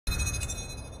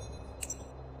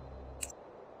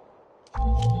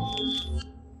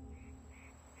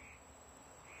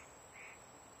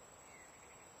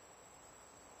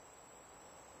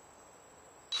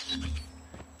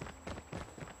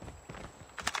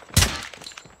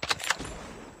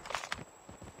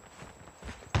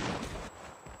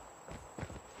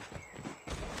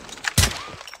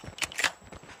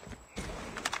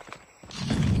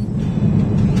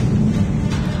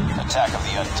Attack of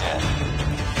the Undead.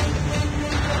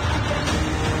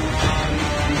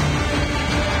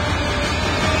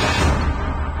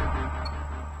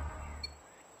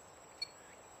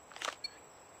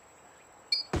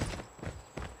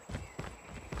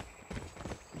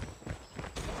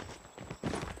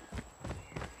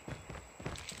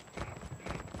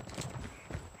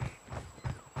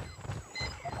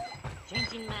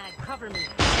 Changing mag, cover me.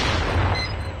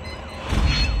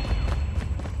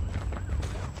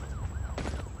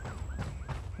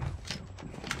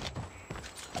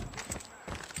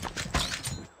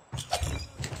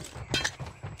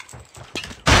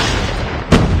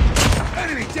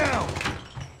 Enemy down!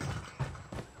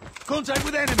 Contact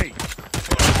with enemy!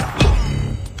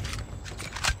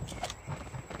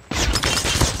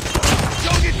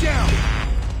 Target down!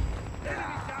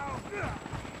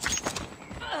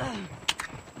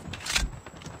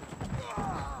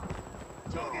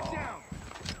 Target down!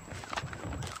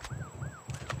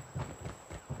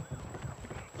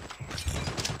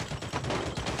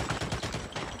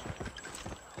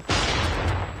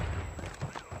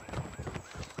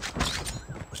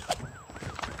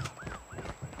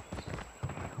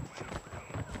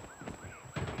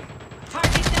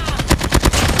 Target down!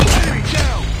 Enemy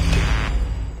down!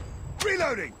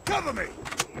 Reloading! Cover me!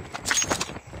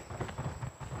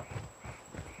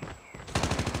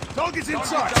 Target's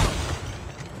inside!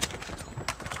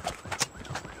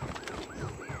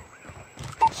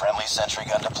 Friendly sentry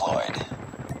gun deployed.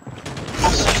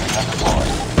 Sentry gun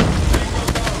deployed.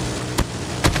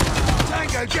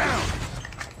 Tango down!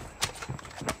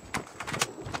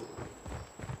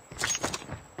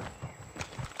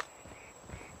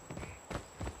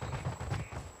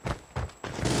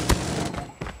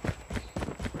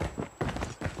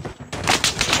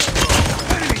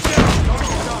 Enemy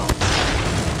down!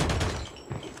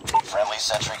 Friendly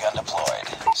sentry gun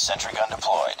deployed. Sentry gun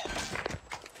deployed.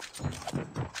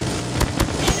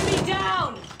 Enemy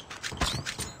down!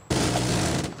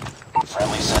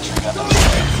 Friendly sentry gun Target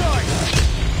deployed. inside!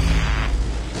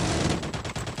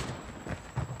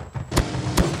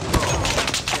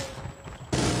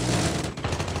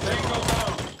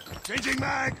 Changing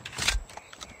mag!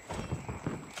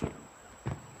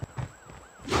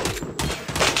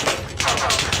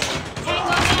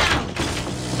 Tango down!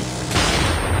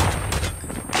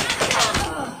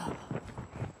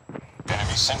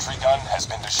 Enemy sentry gun has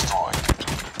been destroyed.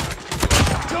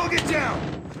 Target down!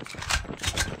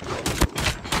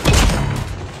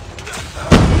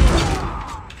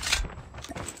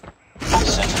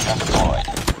 Sentry gun deployed.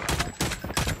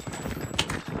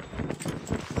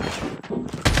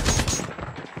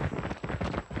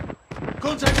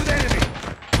 Contact with enemy!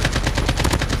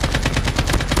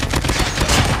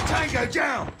 Tango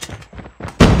down!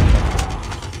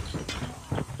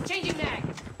 Changing mag!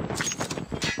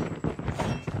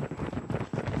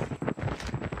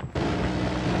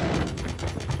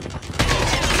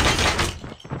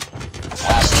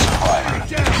 Last survivor. Enemy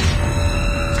down!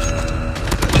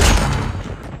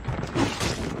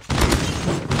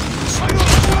 I'm on the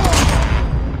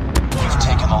You've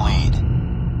taken the lead.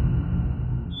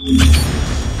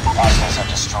 Hostiles have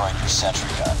destroyed your sentry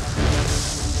gun.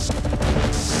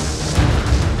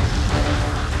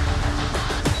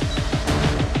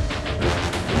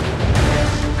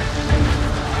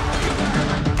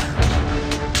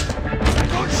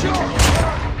 Good shot!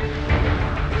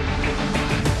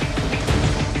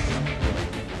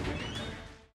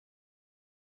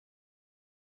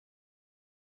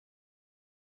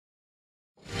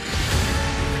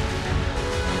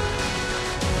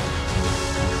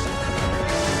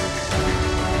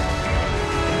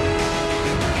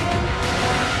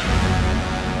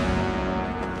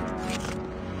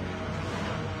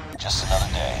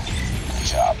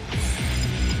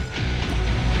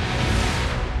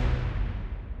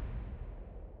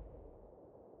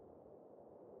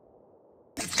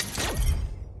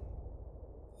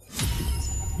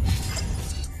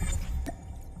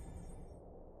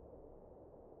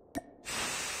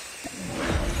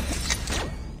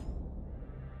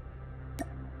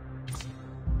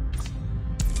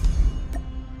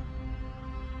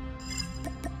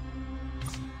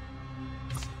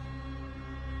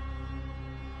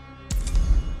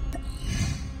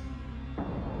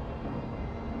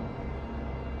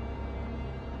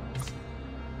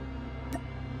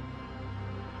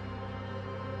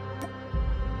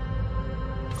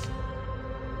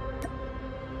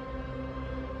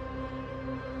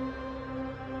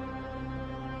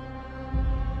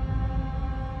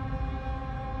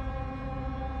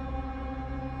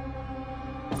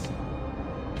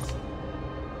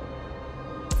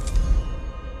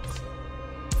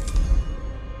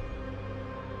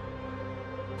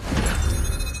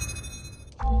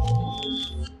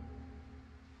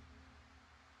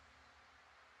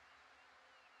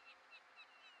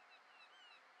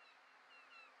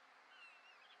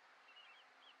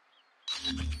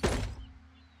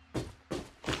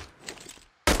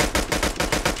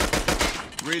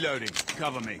 Reloading.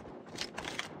 Cover me.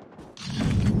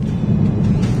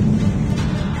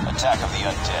 Attack of the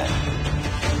Undead.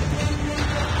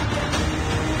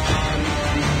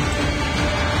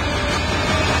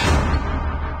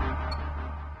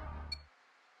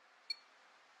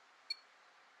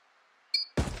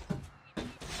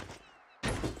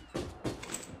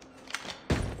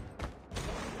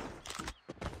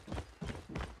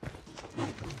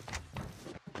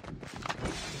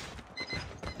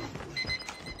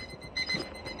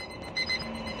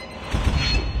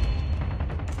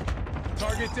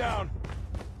 Target down.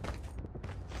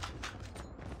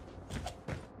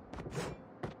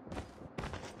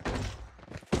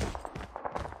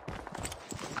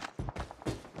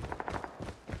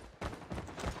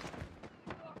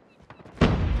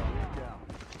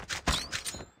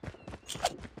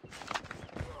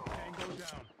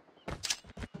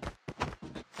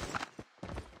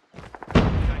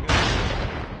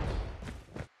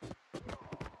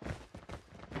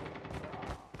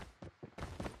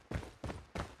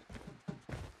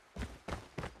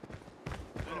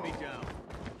 Enemy down.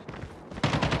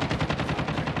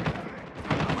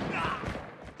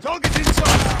 Target's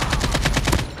inside!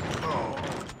 Oh.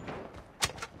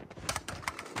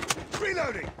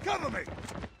 Reloading! Cover me!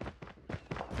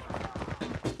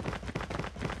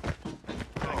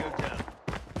 Tango down.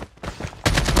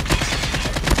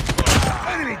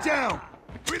 Enemy down!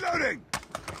 Reloading!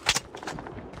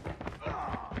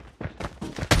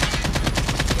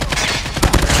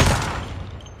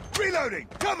 Reloading!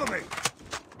 Cover me!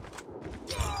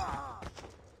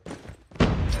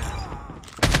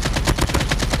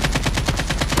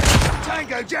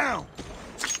 Tango down!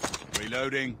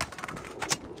 Reloading.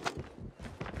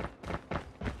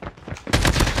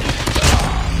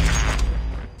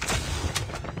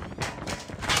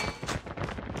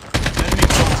 Enemy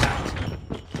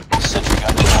contact. Sentry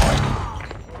gun deployed.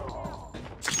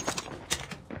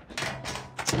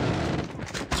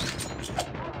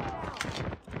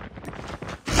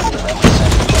 Friendly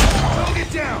sentry gun deployed. Target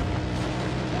down!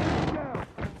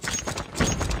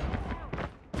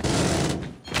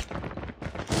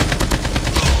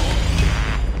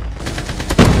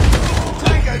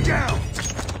 Tango down!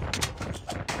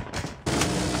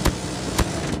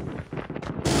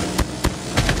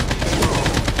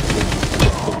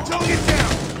 Target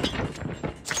down!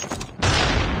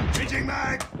 Changing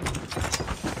mag!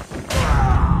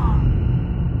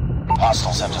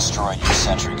 Hostiles have destroyed your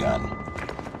sentry gun.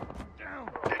 Down!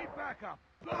 Need backup!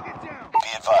 Target down! Be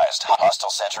advised, hostile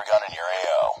sentry gun in your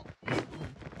AO.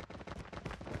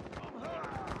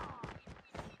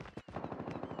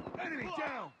 Enemy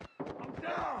down! I'm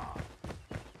down!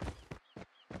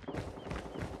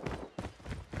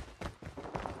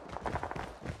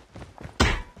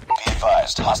 Be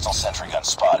advised, hostile sentry gun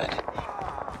spotted.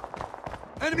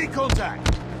 Enemy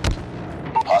contact!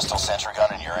 Hostile sentry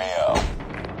gun in your AO.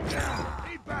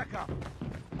 Need backup!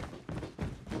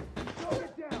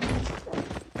 Target down!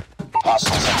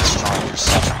 Hostiles have destroyed your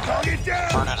sentry gun. Target down!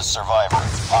 Converted a survivor.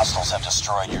 Hostiles have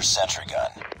destroyed your sentry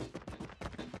gun.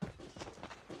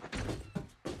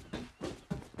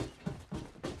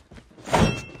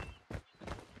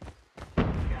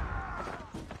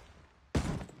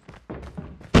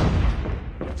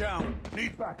 Down!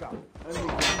 Need backup!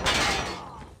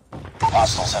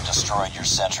 Hostiles have destroyed your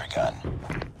sentry gun.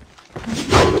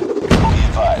 Be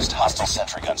advised, hostile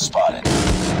sentry gun spotted.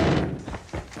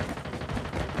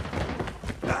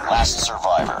 Last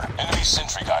survivor. Enemy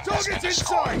sentry gun has been Target's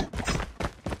destroyed.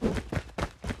 inside!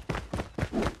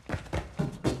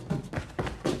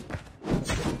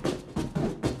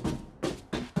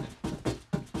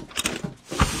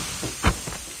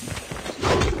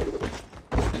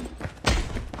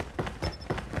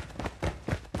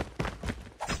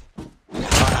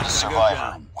 Converted a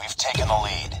survivor. We've taken the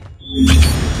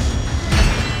lead.